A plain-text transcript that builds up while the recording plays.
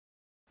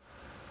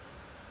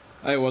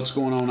Hey, what's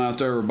going on out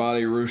there,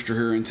 everybody? Rooster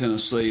here in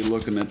Tennessee,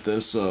 looking at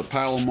this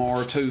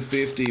Palomar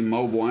 250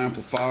 mobile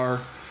amplifier,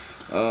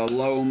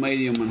 low,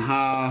 medium, and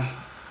high,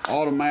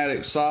 automatic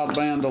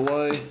sideband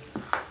delay.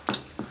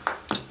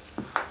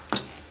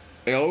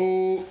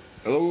 Hello.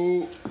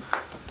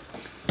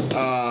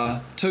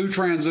 Two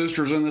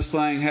transistors in this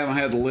thing. Haven't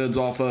had the lids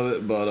off of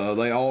it, but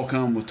they all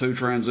come with two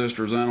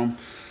transistors in them.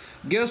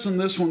 Guessing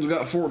this one's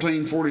got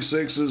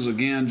 1446s,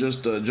 again,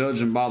 just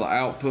judging by the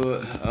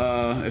output.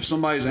 If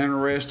somebody's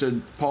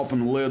interested,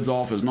 popping the lids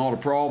off is not a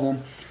problem.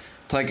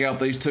 Take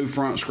out these two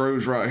front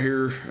screws right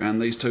here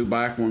and these two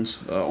back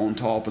ones on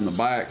top and the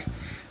back,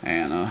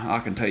 and I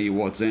can tell you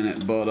what's in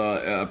it.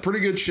 But pretty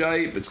good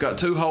shape. It's got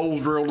two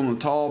holes drilled in the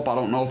top. I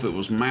don't know if it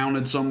was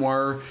mounted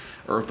somewhere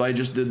or if they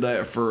just did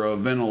that for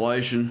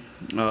ventilation.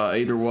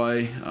 Either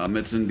way,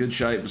 it's in good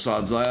shape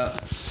besides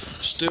that.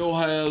 Still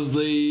has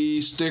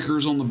the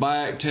stickers on the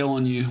back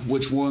telling you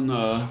which one,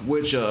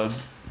 where to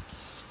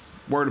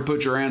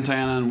put your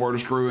antenna and where to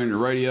screw in your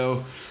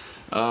radio.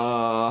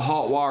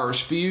 Hot wires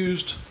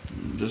fused,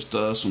 just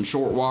some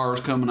short wires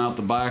coming out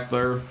the back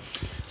there.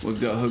 We've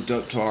got hooked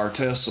up to our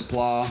test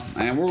supply,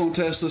 and we're going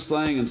to test this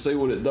thing and see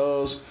what it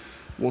does.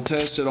 We'll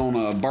test it on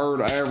a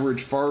bird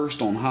average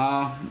first on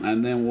high,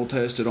 and then we'll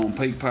test it on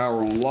peak power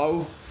on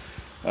low.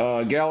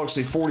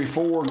 Galaxy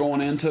 44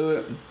 going into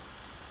it.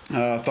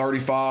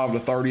 35 to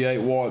 38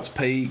 watts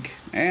peak,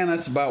 and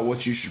that's about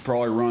what you should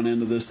probably run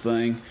into this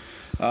thing.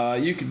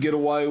 You could get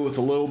away with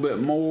a little bit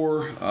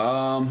more.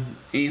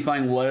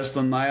 Anything less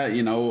than that,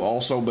 you know,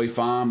 also be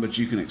fine, but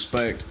you can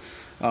expect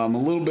a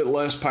little bit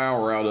less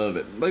power out of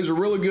it. These are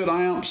really good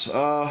amps.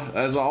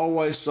 As I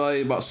always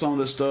say about some of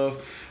this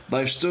stuff,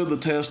 they've stood the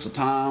test of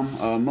time,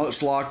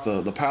 much like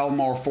the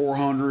Palomar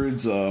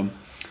 400s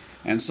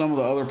and some of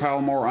the other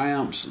Palomar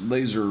amps.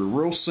 These are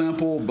real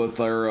simple, but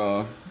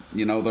they're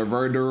you know, they're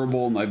very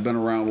durable and they've been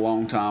around a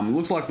long time. It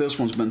looks like this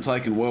one's been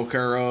taken well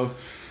care of,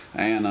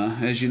 and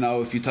as you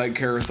know, if you take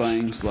care of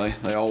things,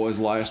 they always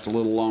last a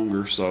little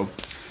longer. So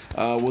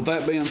with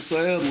that being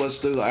said,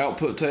 let's do the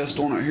output test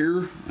on it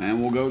here,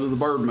 and we'll go to the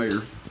bird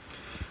meter.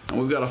 And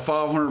we've got a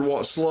 500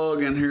 watt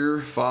slug in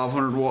here,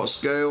 500 watt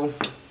scale.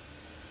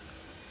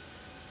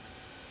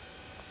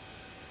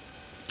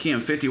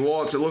 Again, 50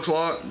 watts it looks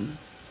like.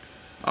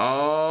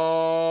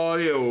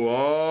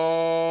 Audio.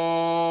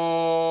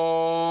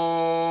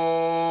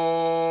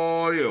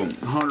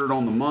 100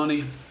 on the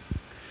money.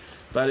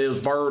 That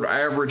is bird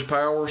average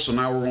power. So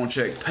now we're going to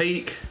check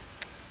peak.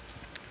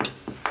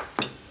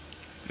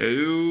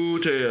 Hello,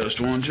 test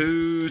 1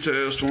 2,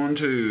 test 1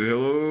 2.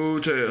 Hello,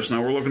 test.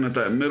 Now we're looking at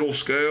that middle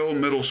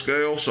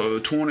scale. So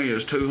 20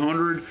 is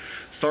 200,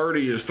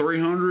 30 is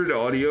 300.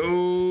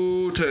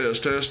 Audio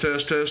test.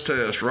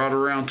 Right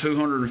around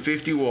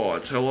 250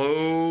 watts.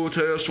 Hello,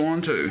 test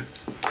 1 2.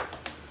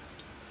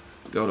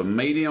 Go to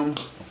medium.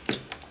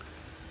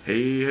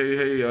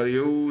 Hey,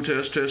 audio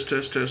test. A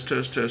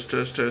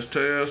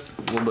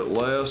little bit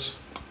less.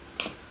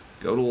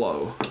 Go to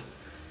low.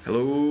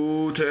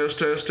 Hello,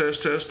 test.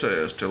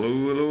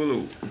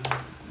 Hello.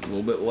 A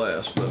little bit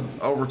less, but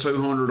over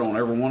 200 on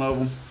every one of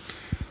them.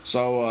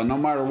 So no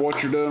matter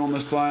what you're doing on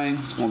this thing,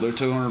 it's going to do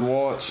 200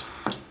 watts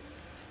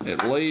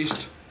at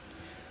least.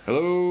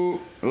 Hello.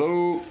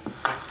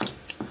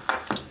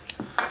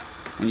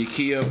 When you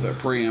key up, that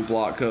preamp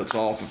light cuts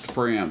off if the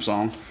preamp's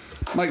on.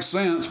 Makes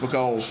sense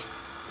because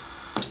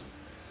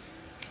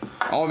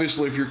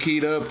obviously if you're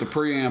keyed up, the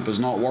preamp is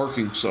not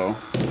working, so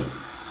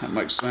that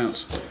makes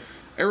sense.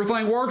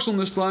 Everything works on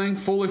this thing,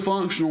 fully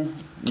functional,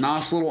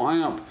 nice little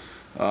amp.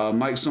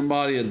 Makes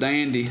somebody a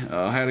dandy.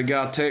 Had a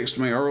guy text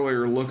me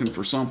earlier looking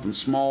for something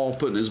small,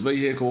 put in his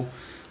vehicle,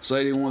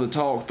 said he wanted to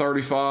talk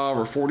 35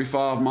 or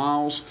 45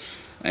 miles,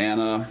 and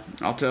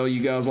I'll tell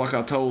you guys like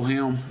I told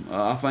him,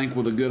 I think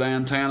with a good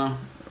antenna,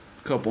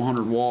 a couple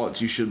hundred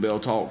watts, you should be able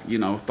to talk, you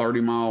know,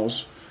 30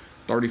 miles,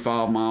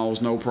 35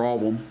 miles, no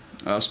problem.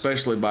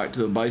 Especially back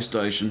to the base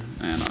station,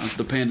 and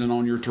depending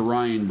on your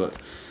terrain. But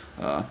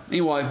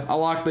anyway, I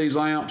like these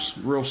amps,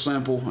 real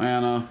simple,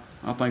 and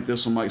I think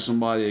this will make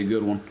somebody a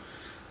good one.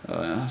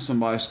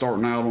 Somebody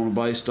starting out on a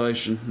base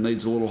station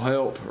needs a little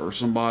help, or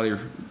somebody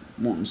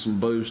wanting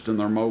some boost in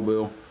their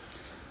mobile,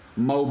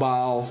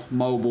 whatever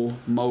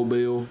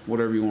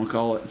you want to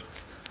call it.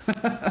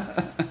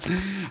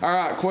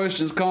 Alright,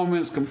 questions,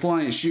 comments,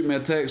 complaints, shoot me a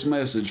text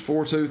message,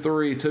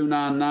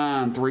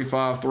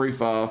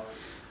 423-299-3535.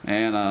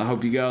 And I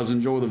hope you guys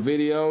enjoy the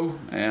video,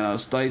 and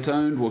stay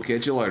tuned. We'll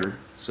catch you later.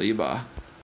 See you, bye.